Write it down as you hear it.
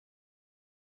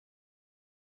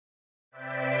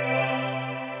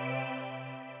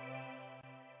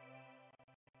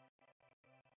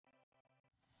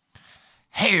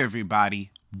Hey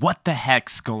everybody, what the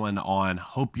heck's going on?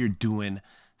 Hope you're doing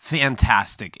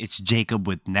fantastic. It's Jacob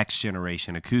with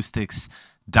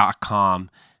nextgenerationacoustics.com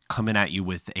coming at you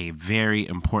with a very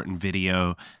important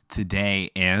video today,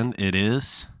 and it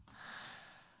is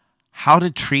how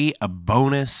to treat a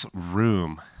bonus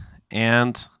room.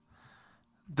 And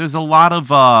there's a lot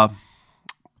of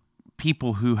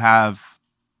people who have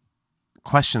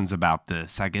questions about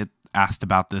this. I get asked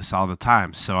about this all the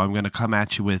time. So I'm going to come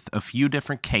at you with a few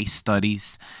different case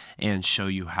studies and show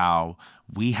you how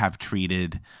we have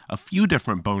treated a few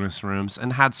different bonus rooms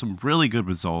and had some really good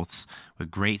results with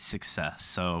great success.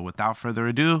 So without further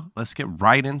ado, let's get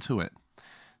right into it.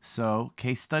 So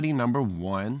case study number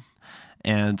 1,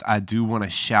 and I do want to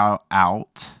shout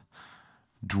out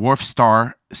Dwarf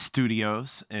Star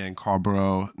Studios in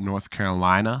Carrboro, North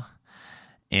Carolina.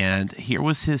 And here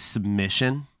was his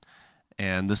submission.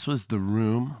 And this was the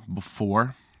room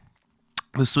before.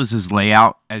 This was his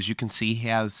layout. As you can see, he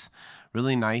has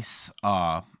really nice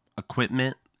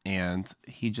equipment. And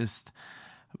he just,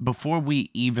 before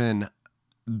we even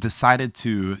decided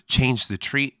to change the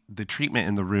treatment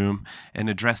in the room and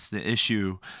address the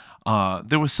issue,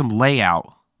 there was some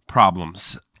layout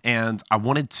problems. And I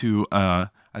wanted to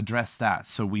address that.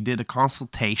 So we did a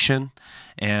consultation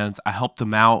and I helped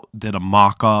him out, did a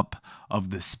mock-up of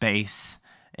the space.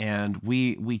 And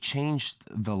we changed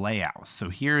the layout. So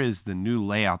here is the new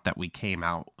layout that we came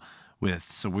out with.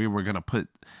 So we were going to put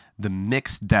the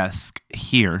mixed desk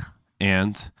here.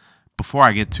 And before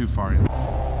I get too far in,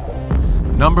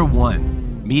 number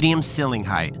 1, medium ceiling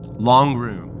height, long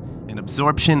room, an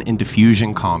absorption and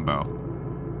diffusion combo.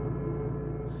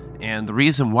 And the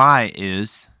reason why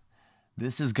is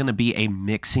this is going to be a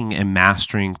mixing and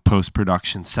mastering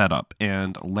post-production setup.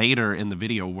 And later in the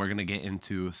video, we're going to get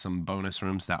into some bonus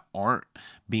rooms that aren't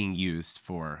being used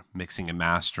for mixing and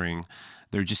mastering.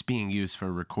 They're just being used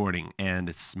for recording, and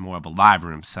it's more of a live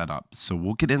room setup. So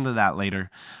we'll get into that later,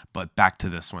 but back to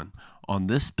this one. On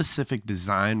this specific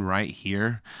design right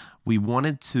here, we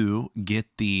wanted to get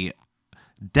the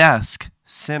desk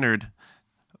centered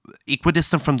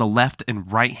equidistant from the left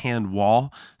and right hand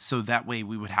wall, so that way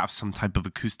we would have some type of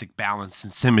acoustic balance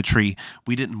and symmetry.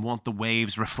 We didn't want the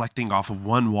waves reflecting off of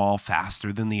one wall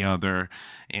faster than the other,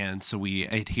 and so we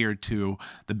adhered to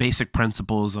the basic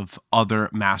principles of other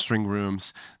mastering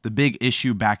rooms. The big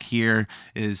issue back here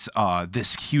is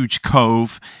this huge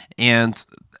cove, and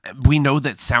we know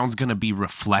that sound's going to be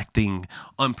reflecting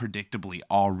unpredictably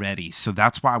already. So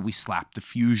that's why we slapped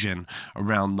diffusion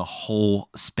around the whole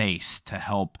space to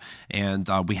help. And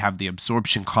we have the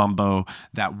absorption combo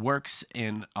that works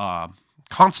in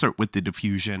concert with the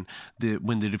diffusion.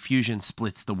 When the diffusion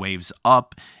splits the waves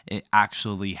up, it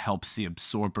actually helps the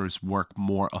absorbers work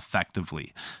more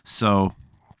effectively. So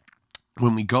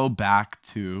when we go back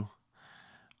to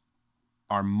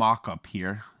our mock-up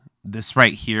here, this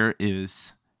right here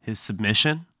is his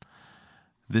submission.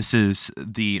 This is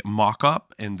the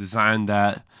mock-up and design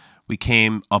that we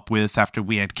came up with after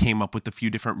we had came up with a few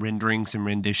different renderings and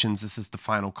renditions. This is the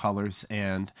final colors,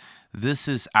 and this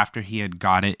is after he had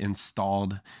got it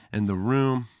installed in the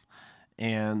room.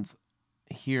 And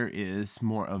here is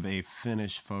more of a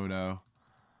finished photo,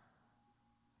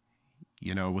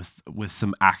 you know, with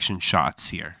some action shots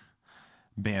here,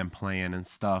 band playing and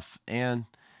stuff. And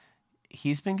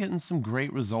he's been getting some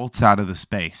great results out of the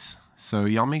space. So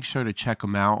y'all make sure to check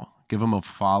him out, give him a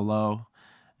follow,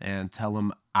 and tell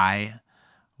him I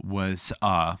was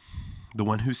the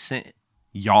one who sent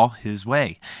y'all his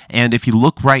way. And if you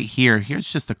look right here, here's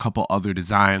just a couple other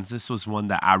designs. This was one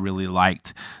that I really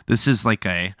liked. This is like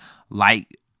a light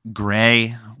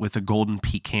gray with a golden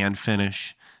pecan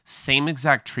finish. Same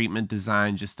exact treatment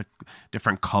design, just a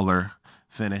different color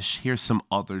finish. Here's some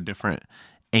other different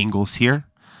angles here.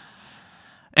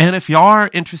 And if y'all are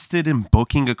interested in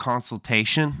booking a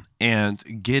consultation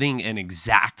and getting an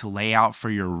exact layout for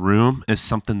your room is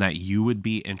something that you would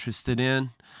be interested in,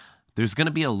 there's going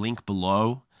to be a link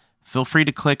below. Feel free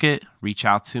to click it, reach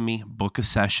out to me, book a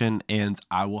session, and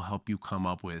I will help you come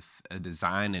up with a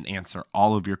design and answer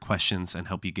all of your questions and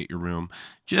help you get your room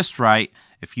just right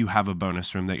if you have a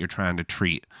bonus room that you're trying to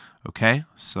treat. Okay,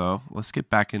 so let's get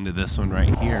back into this one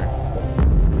right here.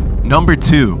 Number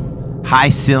 2. High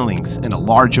ceilings in a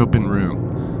large open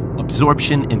room,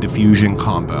 absorption and diffusion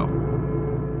combo.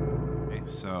 Okay,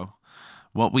 so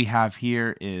what we have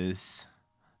here is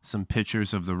some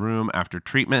pictures of the room after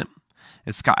treatment.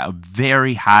 It's got a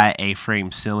very high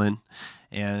A-frame ceiling,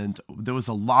 and there was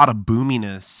a lot of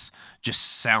boominess, just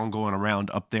sound going around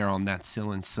up there on that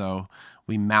ceiling. So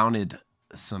we mounted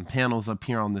some panels up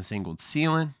here on this angled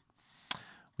ceiling.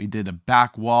 We did a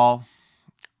back wall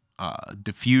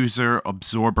diffuser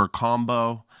absorber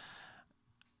combo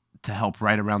to help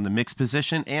right around the mix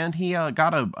position. And he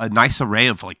got a nice array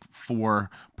of like 4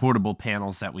 portable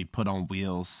panels that we put on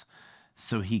wheels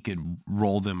so he could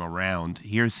roll them around.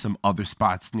 Here's some other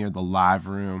spots near the live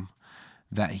room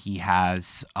that he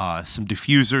has some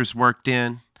diffusers worked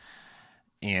in.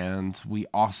 And we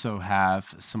also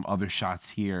have some other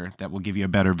shots here that will give you a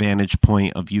better vantage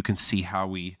point of, you can see how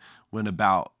we went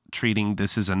about treating.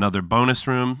 This is another bonus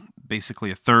room,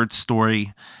 basically a 3rd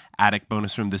story attic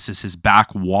bonus room. This is his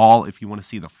back wall. If you want to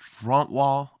see the front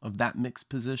wall of that mix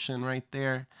position right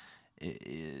there, it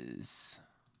is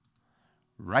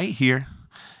right here.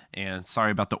 And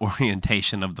sorry about the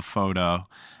orientation of the photo.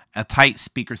 A tight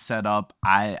speaker setup,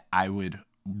 I would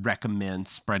recommend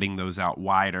spreading those out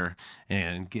wider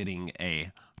and getting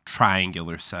a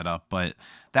triangular setup, but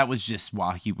that was just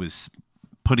while he was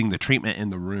putting the treatment in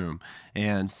the room.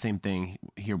 And same thing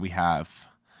here, we have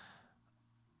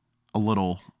a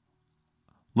little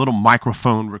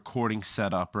microphone recording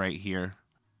setup right here.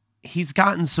 He's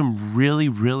gotten some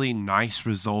really nice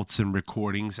results in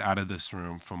recordings out of this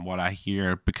room from what I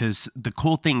hear, because the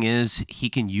cool thing is he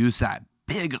can use that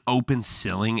big open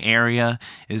ceiling area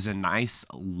is a nice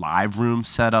live room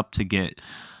setup to get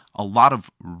a lot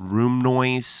of room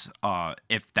noise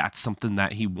if that's something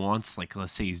that he wants. Like,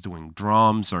 let's say he's doing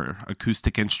drums or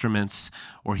acoustic instruments,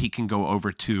 or he can go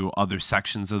over to other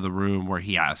sections of the room where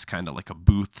he has kind of like a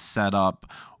booth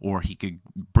setup, or he could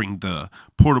bring the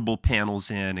portable panels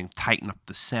in and tighten up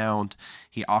the sound.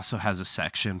 He also has a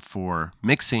section for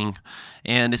mixing,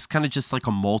 and it's kind of just like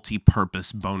a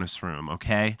multi-purpose bonus room,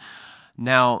 okay?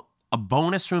 Now, a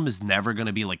bonus room is never going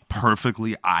to be like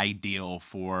perfectly ideal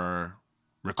for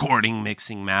recording,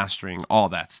 mixing, mastering, all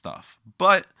that stuff.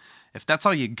 But if that's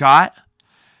all you got,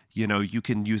 you know, you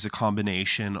can use a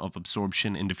combination of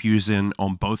absorption and diffusion.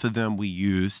 On both of them, we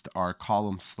used our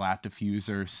column slat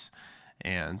diffusers,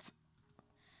 and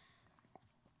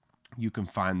you can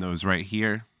find those right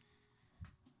here.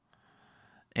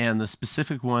 And the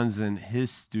specific ones in his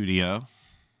studio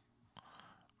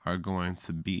are going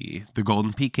to be the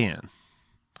Golden Pecan.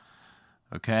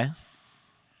 Okay?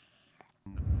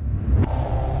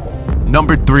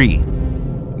 Number 3,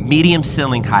 medium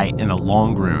ceiling height in a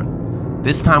long room.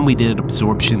 This time we did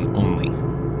absorption only.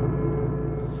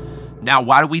 Now,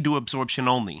 why do we do absorption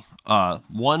only?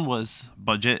 1 was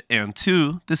budget, and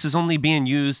 2, this is only being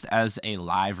used as a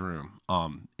live room.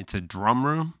 It's a drum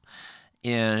room,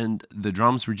 and the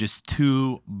drums were just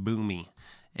too boomy.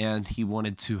 And he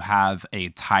wanted to have a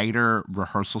tighter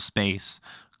rehearsal space,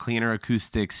 cleaner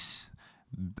acoustics,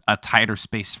 a tighter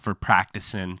space for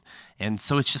practicing, and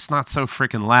so it's just not so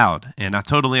freaking loud. And I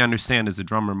totally understand as a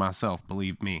drummer myself,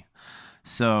 believe me.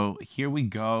 So here we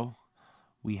go.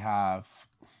 We have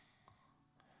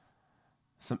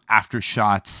some after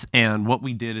shots, and what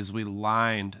we did is we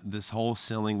lined this whole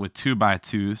ceiling with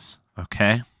 2x2s,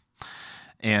 okay?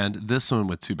 And this one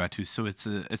with 2x2s. So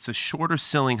it's a shorter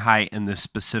ceiling height in this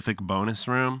specific bonus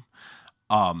room.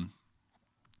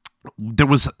 There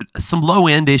was some low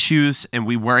end issues, and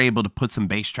we were able to put some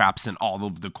bass traps in all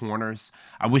of the corners.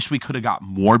 I wish we could have got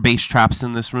more bass traps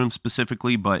in this room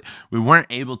specifically, but we weren't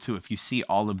able to if you see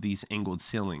all of these angled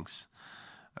ceilings.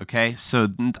 Okay, so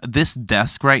this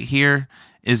desk right here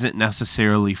isn't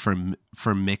necessarily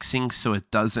for mixing, so it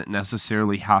doesn't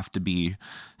necessarily have to be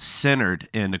centered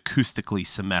and acoustically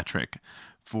symmetric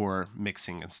for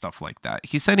mixing and stuff like that.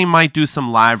 He said he might do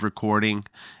some live recording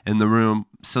in the room,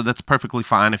 so that's perfectly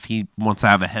fine if he wants to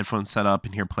have a headphone set up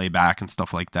and hear playback and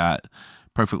stuff like that.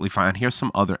 Perfectly fine. Here's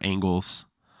some other angles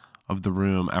of the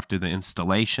room after the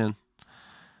installation.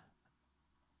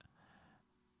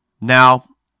 Now,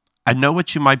 I know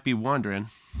what you might be wondering.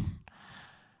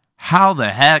 How the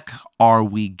heck are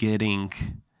we getting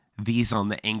these on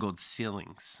the angled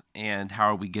ceilings? And how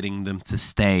are we getting them to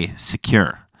stay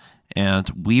secure? And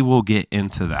we will get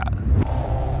into that.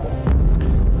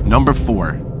 Number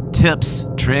 4, tips,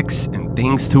 tricks, and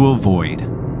things to avoid.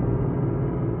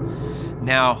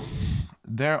 Now,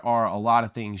 there are a lot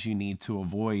of things you need to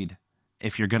avoid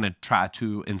if you're going to try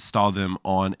to install them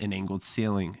on an angled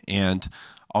ceiling. And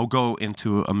I'll go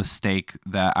into a mistake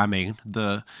that I made.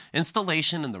 The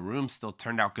installation in the room still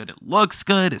turned out good. It looks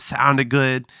good. It sounded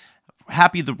good.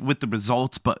 Happy with the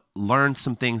results, but learned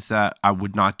some things that I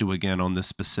would not do again on this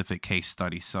specific case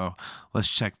study. So let's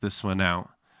check this one out.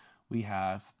 We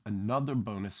have another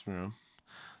bonus room.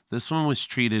 This one was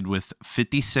treated with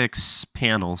 56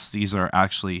 panels. These are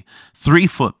actually 3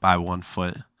 foot by 1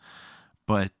 foot,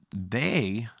 but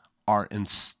they are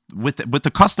with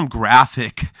the custom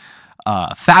graphic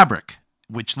fabric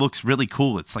which looks really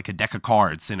cool. It's like a deck of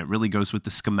cards, and it really goes with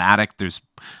the schematic. There's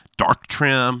dark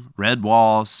trim, red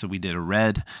walls, so we did a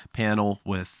red panel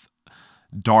with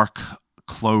dark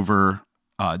clover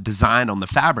design on the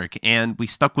fabric, and we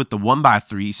stuck with the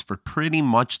 1x3s for pretty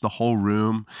much the whole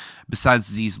room,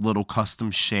 besides these little custom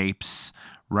shapes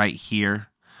right here.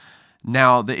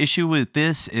 Now, the issue with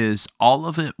this is all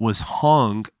of it was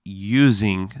hung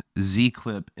using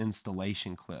Z-clip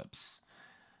installation clips.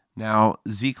 Now,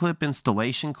 Z-clip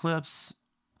installation clips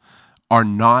are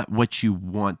not what you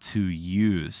want to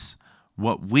use.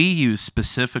 What we use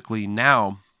specifically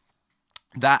now,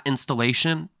 that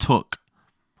installation took,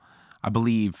 I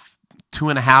believe,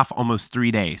 2.5, almost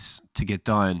 3 days to get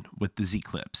done with the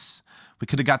Z-clips. We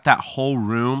could have got that whole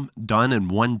room done in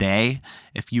 1 day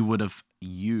if you would have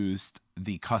used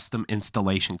the custom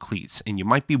installation cleats. And you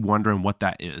might be wondering what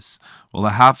that is. Well,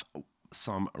 I have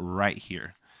some right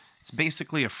here. It's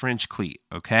basically a French cleat,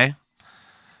 okay?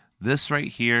 This right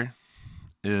here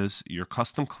is your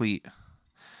custom cleat,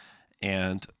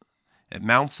 and it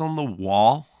mounts on the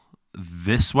wall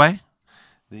this way.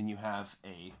 Then you have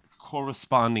a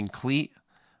corresponding cleat,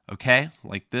 okay,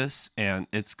 like this, and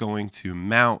it's going to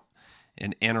mount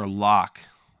and interlock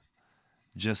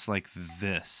just like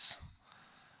this.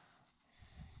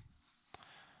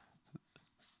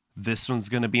 This one's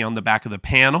going to be on the back of the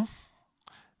panel.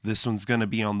 This one's going to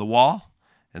be on the wall,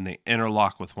 and they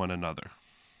interlock with one another.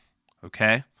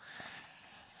 Okay?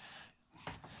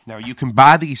 Now, you can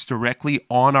buy these directly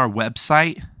on our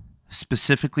website,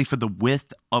 specifically for the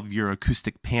width of your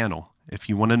acoustic panel. If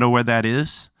you want to know where that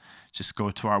is, just go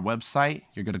to our website.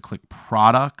 You're going to click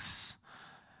Products,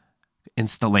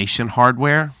 Installation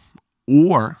Hardware,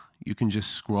 or you can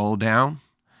just scroll down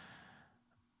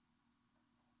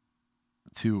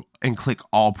and click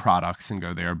All Products and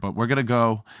go there. But we're going to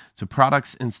go to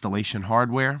Products, Installation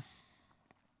Hardware.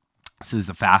 This is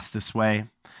the fastest way.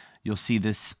 You'll see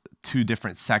this 2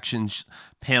 different sections: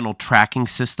 panel tracking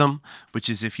system, which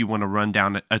is if you want to run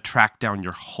down a track down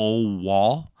your whole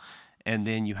wall. And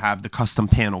then you have the custom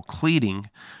panel cleating,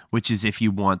 which is if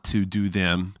you want to do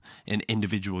them in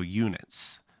individual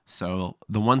units. So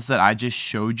the ones that I just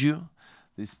showed you,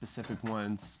 these specific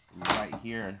ones right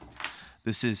here,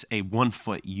 this is a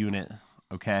 1-foot unit,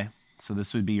 okay? So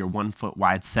this would be your 1-foot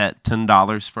wide set,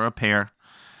 $10 for a pair.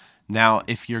 Now,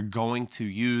 if you're going to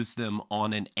use them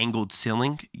on an angled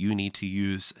ceiling, you need to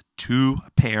use 2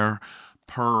 pair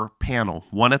per panel.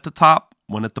 1 at the top,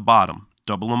 1 at the bottom.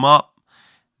 Double them up.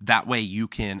 That way you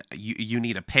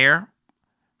need a pair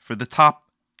for the top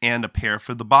and a pair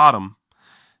for the bottom.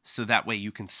 So that way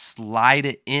you can slide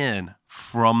it in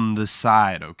from the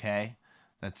side, okay?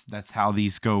 That's how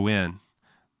these go in.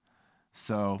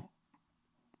 So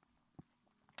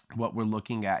what we're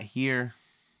looking at here,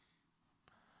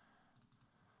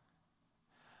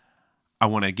 I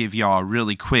want to give y'all a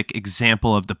really quick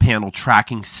example of the panel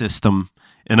tracking system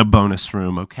in a bonus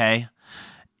room, okay?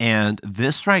 And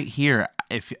this right here,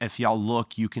 if y'all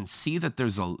look, you can see that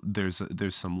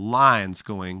there's some lines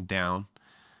going down,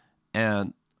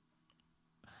 and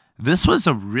this was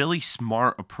a really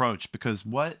smart approach, because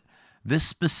what this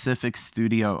specific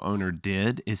studio owner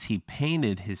did is he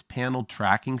painted his panel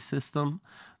tracking system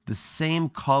the same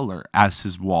color as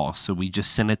his wall. So we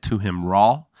just sent it to him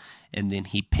raw, and then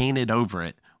he painted over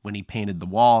it when he painted the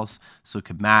walls so it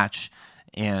could match,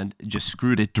 and just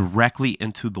screwed it directly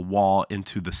into the wall,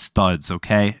 into the studs,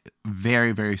 okay?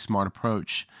 Very, very smart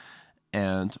approach.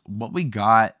 And what we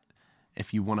got,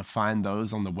 if you want to find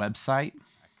those on the website,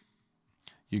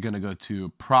 you're going to go to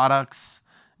Products,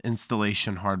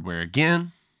 Installation Hardware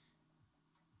again,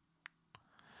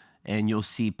 and you'll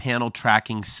see Panel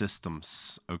Tracking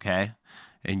Systems, okay?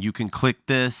 And you can click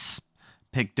this,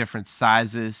 pick different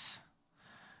sizes.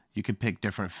 You can pick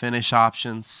different finish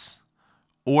options,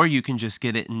 or you can just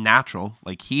get it in natural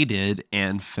like he did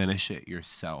and finish it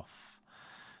yourself.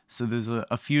 So there's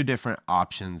a few different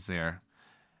options there.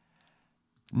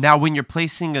 Now, when you're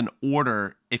placing an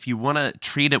order, if you want to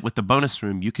treat it with the bonus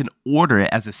room, you can order it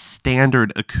as a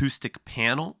standard acoustic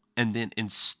panel and then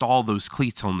install those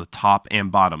cleats on the top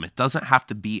and bottom. It doesn't have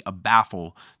to be a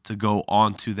baffle to go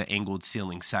onto the angled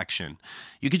ceiling section.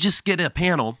 You could just get a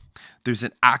panel. There's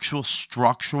an actual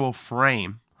structural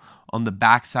frame on the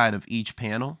back side of each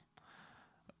panel.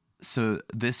 So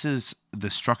this is the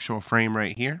structural frame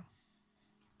right here.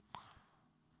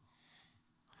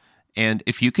 And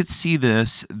if you could see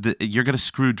this, you're going to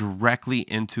screw directly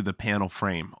into the panel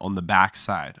frame on the back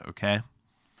side, okay?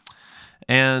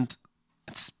 And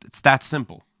it's that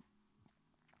simple.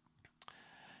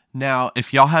 Now,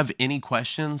 if y'all have any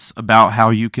questions about how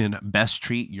you can best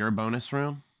treat your bonus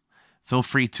room, feel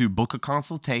free to book a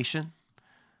consultation.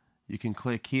 you can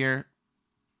click here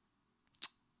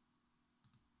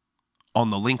on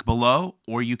the link below,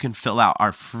 or you can fill out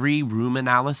our free room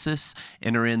analysis,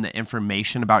 enter in the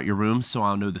information about your room so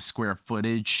I'll know the square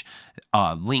footage,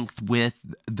 length, width,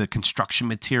 the construction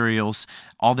materials,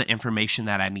 all the information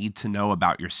that I need to know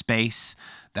about your space.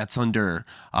 That's under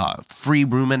free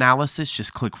room analysis.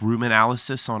 Just click room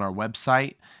analysis on our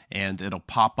website and it'll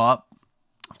pop up.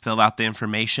 Fill out the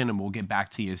information and we'll get back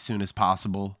to you as soon as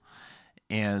possible.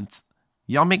 And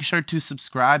y'all make sure to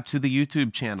subscribe to the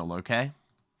YouTube channel, okay?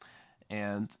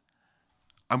 And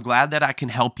I'm glad that I can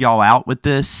help y'all out with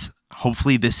this.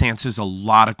 Hopefully this answers a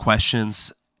lot of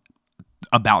questions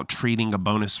about treating a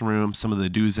bonus room, some of the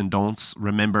do's and don'ts.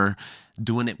 Remember,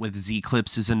 doing it with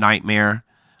Z-clips is a nightmare.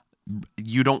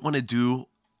 You don't want to do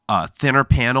a thinner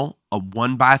panel, a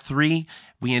 1x3.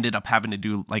 We ended up having to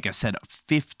do, like I said,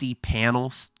 50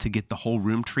 panels to get the whole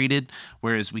room treated,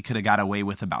 whereas we could have got away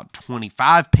with about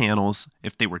 25 panels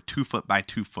if they were 2 foot by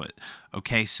 2 foot.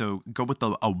 Okay, so go with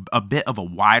a bit of a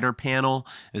wider panel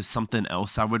is something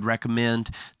else I would recommend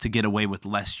to get away with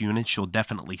less units. You'll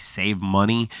definitely save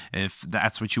money if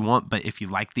that's what you want, but if you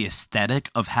like the aesthetic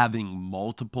of having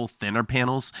multiple thinner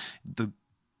panels,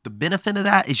 the benefit of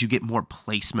that is you get more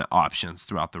placement options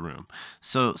throughout the room.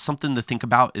 So something to think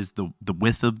about is the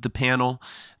width of the panel.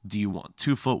 Do you want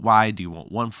 2 foot wide? Do you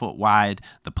want 1 foot wide?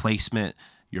 The placement,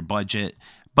 your budget.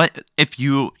 But if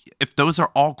those are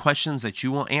all questions that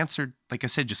you want answered, like I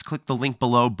said, just click the link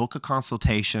below, book a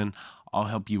consultation. I'll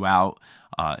help you out.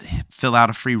 Fill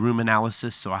out a free room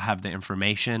analysis so I have the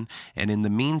information. And in the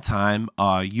meantime,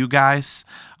 you guys,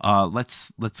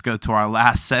 let's go to our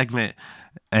last segment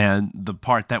and the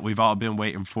part that we've all been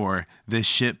waiting for, this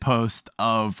shit post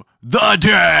of the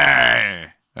day.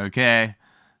 Okay,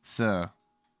 so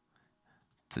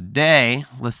today,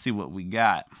 let's see what we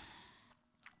got.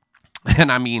 And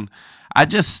I mean, I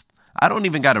don't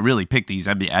even got to really pick these.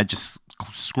 I just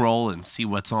scroll and see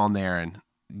what's on there, and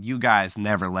you guys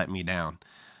never let me down.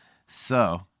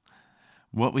 So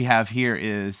what we have here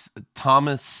is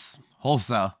Thomas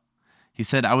Holza. He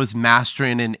said, I was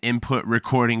mastering an input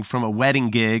recording from a wedding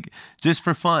gig just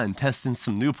for fun, testing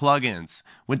some new plugins.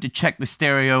 Went to check the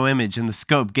stereo image and the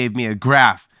scope gave me a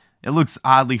graph. It looks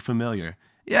oddly familiar,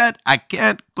 yet I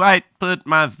can't quite put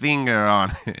my finger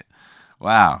on it.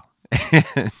 Wow.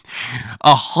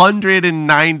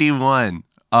 191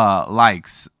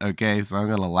 likes. Okay, so I'm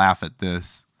going to laugh at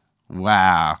this.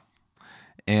 Wow.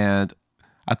 And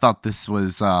I thought this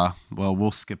was, well,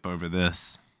 we'll skip over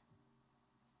this.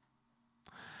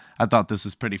 I thought this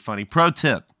was pretty funny. Pro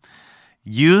tip,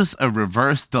 use a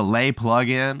reverse delay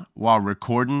plugin while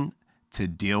recording to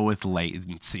deal with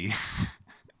latency.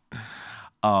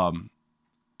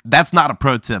 That's not a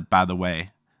pro tip, by the way.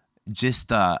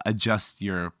 Just adjust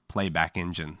your playback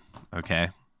engine, okay?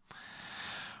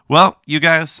 Well, you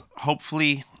guys,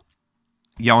 hopefully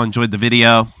y'all enjoyed the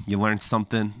video. You learned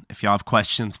something. If y'all have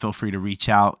questions, feel free to reach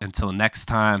out. Until next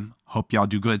time, hope y'all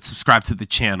do good. Subscribe to the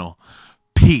channel.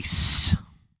 Peace.